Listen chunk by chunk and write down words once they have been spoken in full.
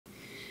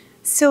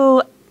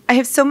So I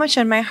have so much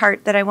on my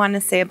heart that I want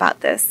to say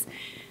about this.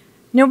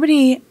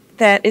 Nobody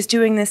that is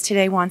doing this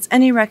today wants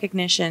any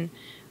recognition.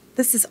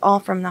 This is all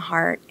from the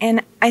heart.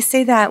 And I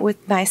say that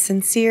with my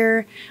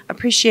sincere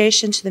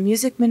appreciation to the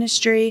music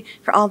ministry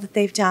for all that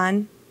they've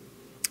done.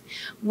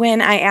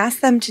 When I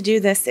asked them to do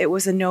this, it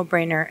was a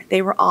no-brainer.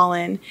 They were all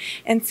in.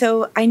 And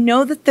so I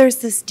know that there's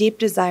this deep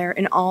desire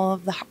in all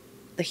of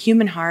the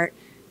human heart.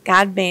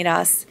 God made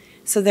us.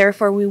 So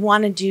therefore, we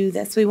want to do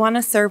this. We want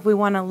to serve. We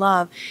want to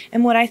love.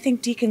 And what I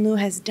think Deacon Lou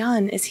has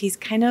done is he's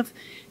kind of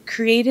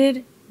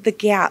created the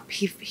gap.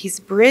 He's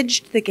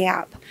bridged the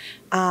gap.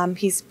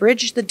 He's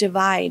bridged the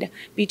divide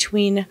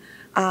between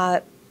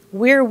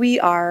where we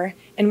are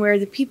and where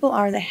the people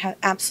are that have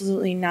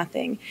absolutely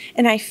nothing.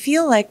 And I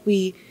feel like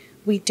we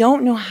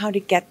don't know how to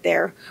get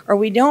there, or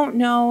we don't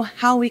know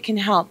how we can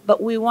help,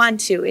 but we want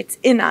to. It's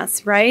in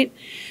us, right?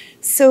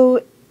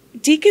 So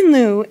Deacon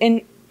Lou,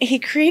 and he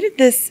created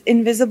this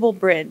invisible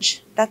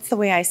bridge. That's the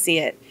way I see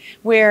it,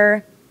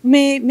 where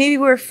maybe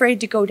we're afraid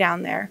to go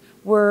down there.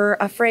 We're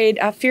afraid,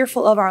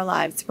 fearful of our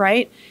lives,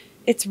 right?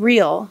 It's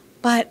real,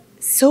 but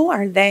so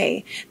are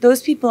they.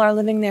 Those people are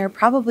living there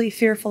probably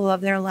fearful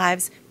of their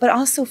lives, but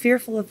also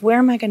fearful of, where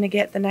am I going to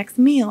get the next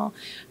meal?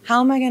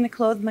 How am I going to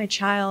clothe my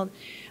child?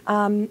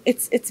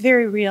 It's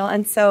very real.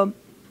 And so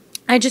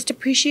I just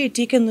appreciate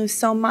Deacon Lou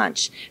so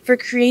much for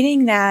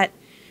creating that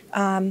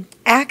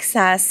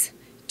access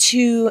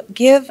to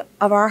give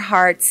of our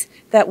hearts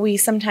that we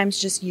sometimes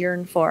just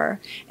yearn for.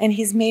 And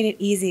he's made it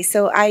easy.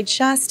 So I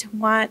just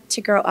want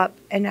to grow up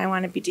and I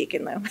want to be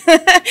Deacon Lou.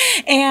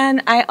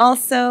 And I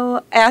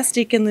also asked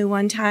Deacon Lou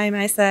one time,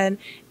 I said,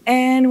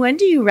 and when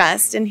do you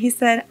rest? And he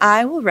said,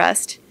 I will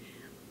rest.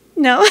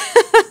 No.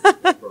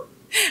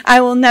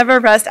 I will never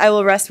rest. I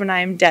will rest when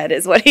I am dead,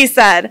 is what he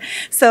said.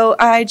 So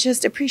I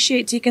just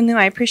appreciate Deacon Lou.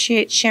 I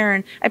appreciate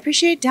Sharon. I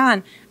appreciate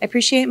Don. I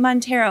appreciate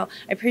Montero.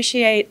 I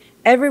appreciate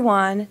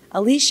everyone,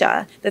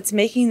 Alicia, that's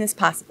making this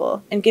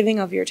possible and giving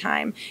of your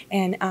time.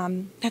 And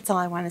that's all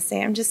I want to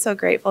say. I'm just so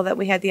grateful that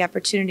we had the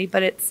opportunity,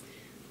 but it's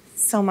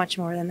so much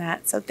more than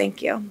that. So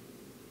thank you.